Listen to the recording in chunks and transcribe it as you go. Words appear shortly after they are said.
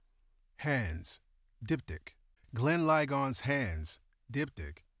Hands, Diptych. Glenn Ligon's Hands,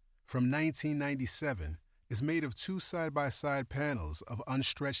 Diptych, from 1997, is made of two side-by-side panels of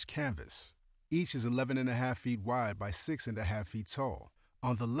unstretched canvas. Each is 11.5 feet wide by 6.5 feet tall.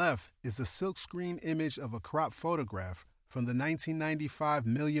 On the left is the silkscreened image of a crop photograph from the 1995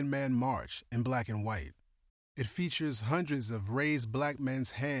 Million Man March in black and white. It features hundreds of raised black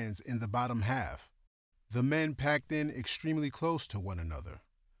men's hands in the bottom half, the men packed in extremely close to one another.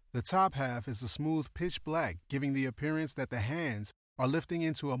 The top half is a smooth pitch black, giving the appearance that the hands are lifting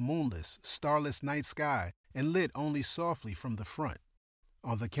into a moonless, starless night sky and lit only softly from the front.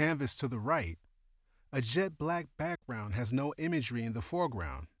 On the canvas to the right, a jet black background has no imagery in the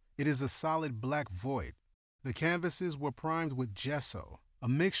foreground. It is a solid black void. The canvases were primed with gesso, a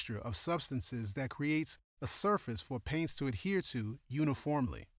mixture of substances that creates a surface for paints to adhere to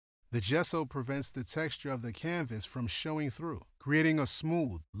uniformly. The gesso prevents the texture of the canvas from showing through, creating a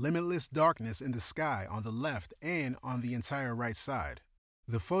smooth, limitless darkness in the sky on the left and on the entire right side.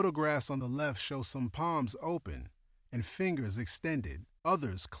 The photographs on the left show some palms open and fingers extended,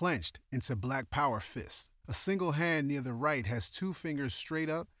 others clenched into black power fists. A single hand near the right has two fingers straight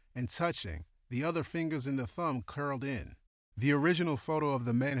up and touching, the other fingers and the thumb curled in. The original photo of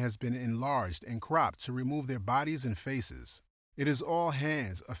the men has been enlarged and cropped to remove their bodies and faces. It is all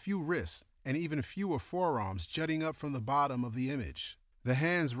hands, a few wrists, and even fewer forearms jutting up from the bottom of the image. The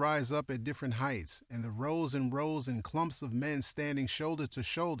hands rise up at different heights, and the rows and clumps of men standing shoulder to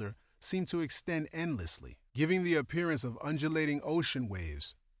shoulder seem to extend endlessly, giving the appearance of undulating ocean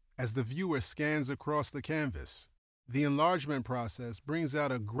waves as the viewer scans across the canvas. The enlargement process brings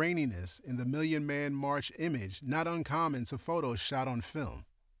out a graininess in the Million Man March image not uncommon to photos shot on film.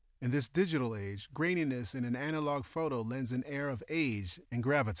 In this digital age, graininess in an analog photo lends an air of age and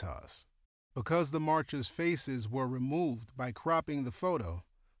gravitas. Because the marchers' faces were removed by cropping the photo,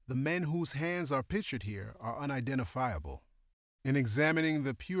 the men whose hands are pictured here are unidentifiable. In examining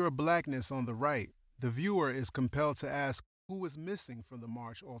the pure blackness on the right, the viewer is compelled to ask who is missing from the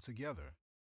march altogether.